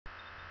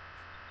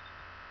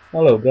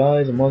Hello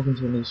guys, and welcome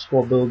to a new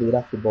squad builder with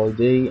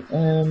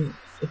AquaBoyDA.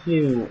 If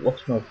you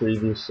watched my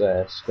previous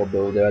squad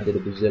builder, I did a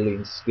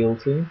Brazilian skill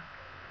team.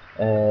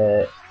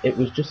 It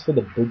was just for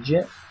the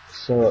budget,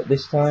 so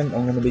this time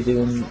I'm going to be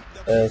doing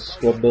a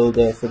squad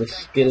builder for the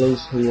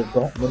skillers who have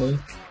got money.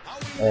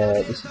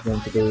 This is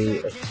going to be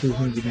a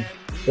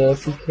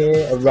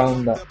 230k,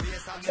 around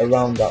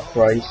that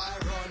price.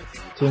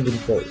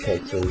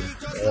 230k team.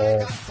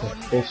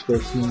 Full skill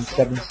team,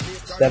 seven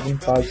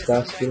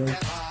 5-star skills,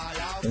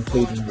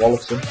 including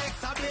Wallyson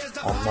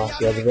and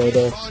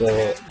Azevedo.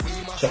 So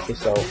check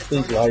this out.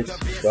 Please like,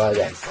 subscribe,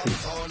 and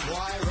peace.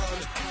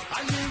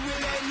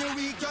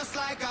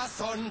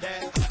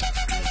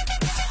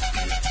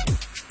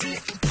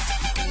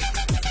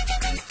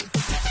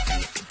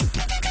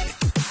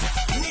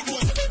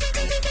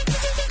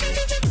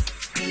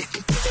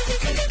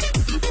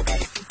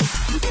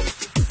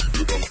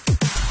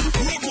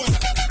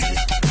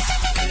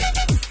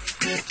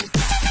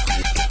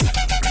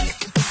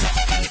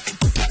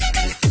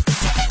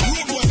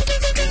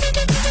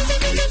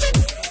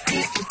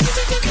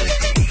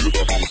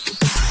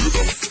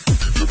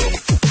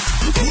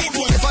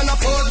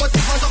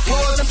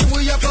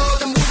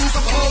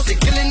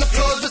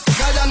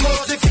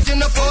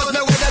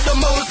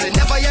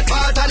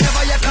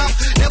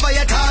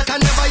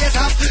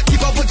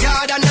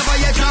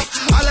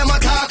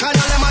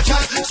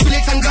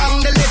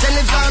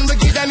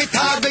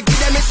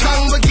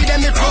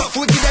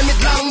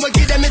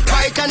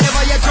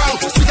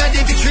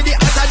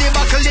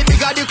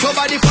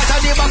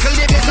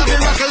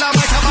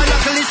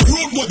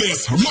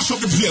 Mash up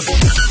the place.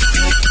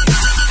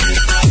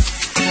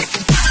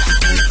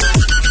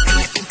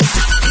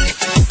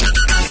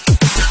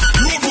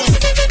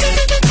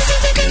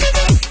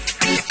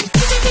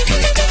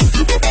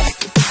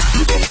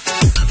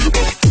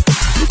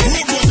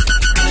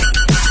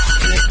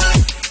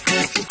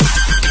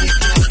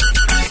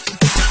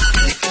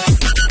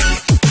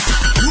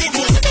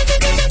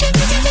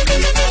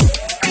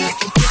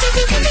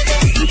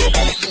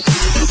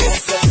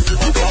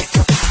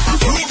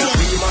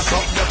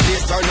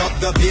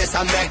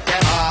 And make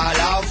them all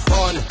have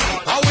fun.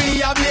 And we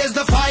ablaze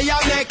the fire,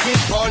 make it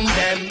fun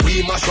them.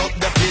 We mash up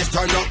the place,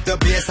 turn up the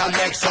bass and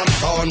make some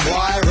sound,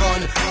 boy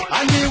run.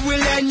 And we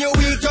will end your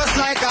week just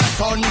like a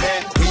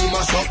Sunday. We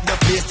mash up the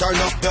place, turn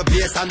up the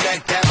bass and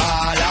make them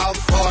all have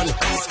fun.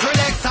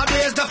 Skrillex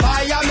ablaze the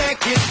fire,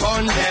 make it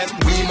fun them.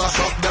 We mash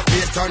up the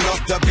place, turn up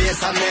the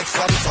bass and make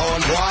some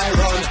sound, boy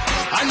run.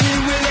 And we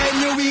will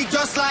end your week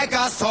just like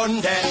a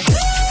Sunday.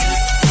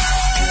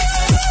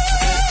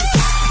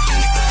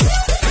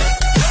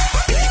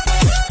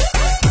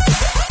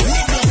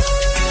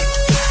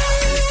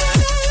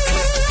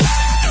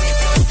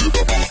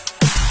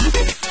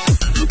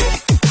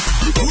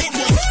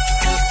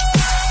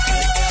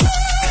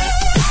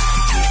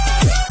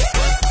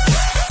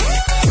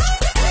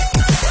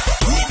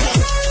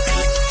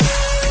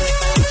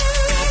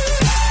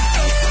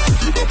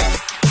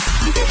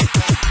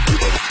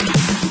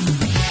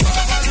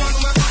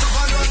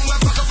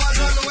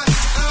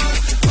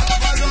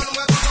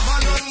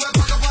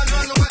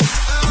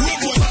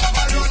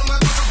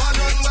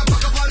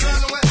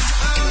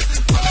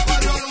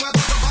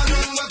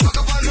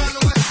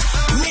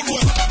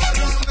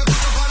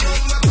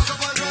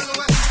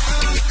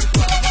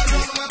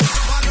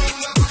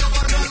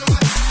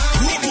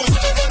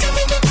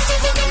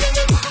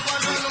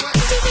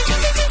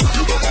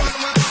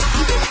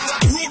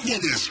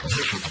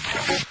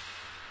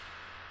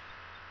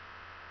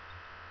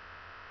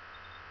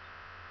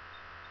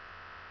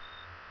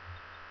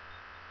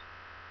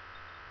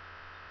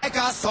 Like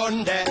a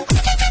Sunday.